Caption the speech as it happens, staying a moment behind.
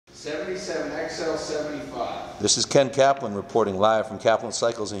77 XL75. This is Ken Kaplan reporting live from Kaplan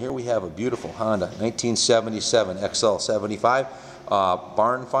Cycles, and here we have a beautiful Honda 1977 XL75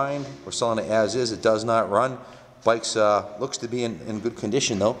 barn find. We're selling it as is. It does not run. Bike's looks to be in good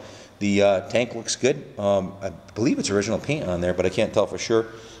condition though. The tank looks good. I believe it's original paint on there, but I can't tell for sure.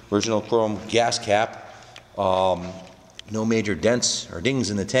 Original chrome gas cap. No major dents or dings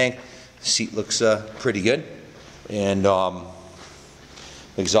in the tank. The seat looks pretty good, and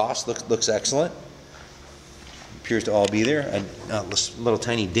exhaust looks excellent. Appears to all be there. A little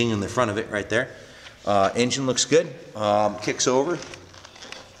tiny ding in the front of it right there. Engine looks good. Kicks over.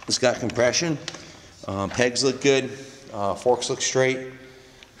 It's got compression. Pegs look good. Forks look straight.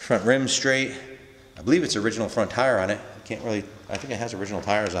 Front rim's straight. I believe it's original front tire on it. I think it has original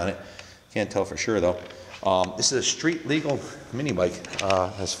tires on it. Can't tell for sure though. This is a street legal mini bike.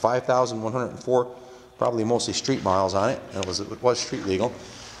 Has 5,104 probably mostly street miles on it. It was street legal.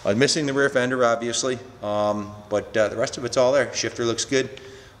 Missing the rear fender obviously, but the rest of it's all there. Shifter looks good.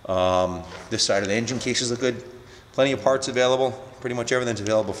 This side of the engine cases look good. Plenty of parts available. Pretty much everything's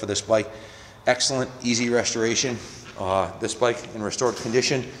available for this bike. Excellent, easy restoration. This bike in restored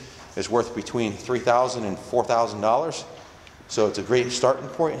condition is worth between $3,000 and $4,000. So it's a great starting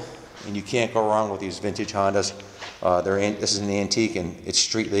point, and you can't go wrong with these vintage Hondas. This is an antique, and it's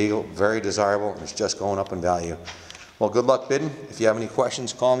street legal, very desirable, and it's just going up in value. Well, good luck bidding. If you have any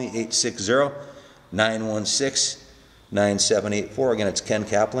questions, call me 860-916-9784. Again, it's Ken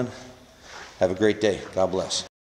Kaplan. Have a great day. God bless.